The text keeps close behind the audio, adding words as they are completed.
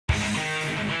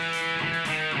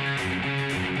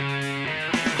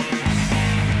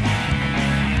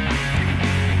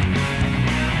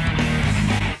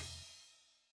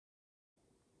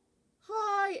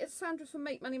Sandra from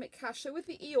Make Money, Make Cash. So with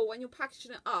the eel, when you're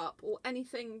packaging it up or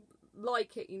anything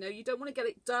like it, you know, you don't want to get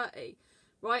it dirty,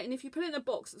 right? And if you put it in a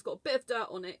box that's got a bit of dirt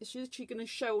on it, it's literally going to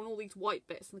show on all these white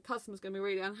bits, and the customer's going to be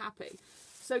really unhappy.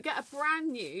 So get a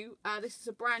brand new, this is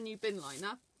a brand new bin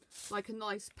liner, like a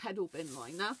nice pedal bin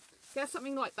liner. Get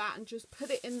something like that and just put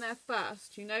it in there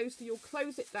first, you know. So you'll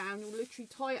close it down, you'll literally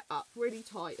tie it up really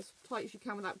tight as you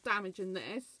can without damaging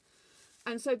this.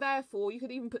 And so therefore, you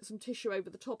could even put some tissue over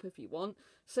the top if you want.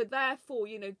 So therefore,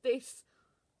 you know, this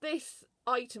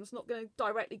item's not going to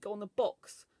directly go on the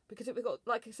box, because if it's got,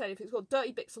 like I said, if it's got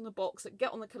dirty bits on the box that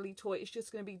get on the cuddly toy, it's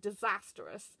just going to be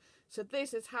disastrous. So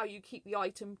this is how you keep the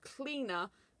item cleaner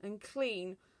and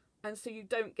clean, and so you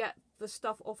don't get the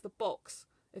stuff off the box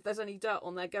if there's any dirt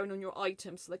on there going on your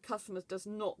item, so the customer does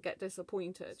not get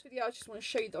disappointed. This video, I just want to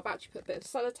show you that I've actually put a bit of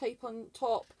sellotape on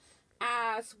top,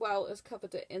 as well as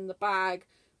covered it in the bag.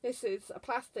 This is a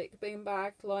plastic bin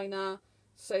bag liner,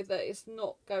 so that it's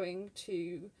not going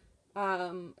to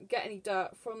get any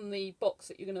dirt from the box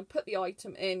that you're going to put the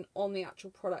item in on the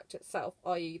actual product itself,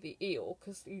 i.e. the eel,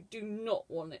 because you do not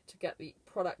want it to get the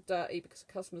product dirty, because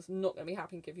the customer's not going to be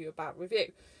happy and give you a bad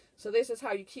review. So this is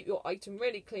how you keep your item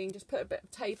really clean. Just put a bit of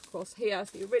tape across here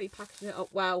so you're really packaging it up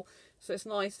well, so it's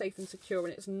nice, safe and secure,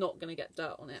 and it's not going to get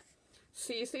dirt on it.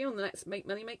 See you soon on the next Make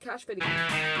Money, Make Cash video.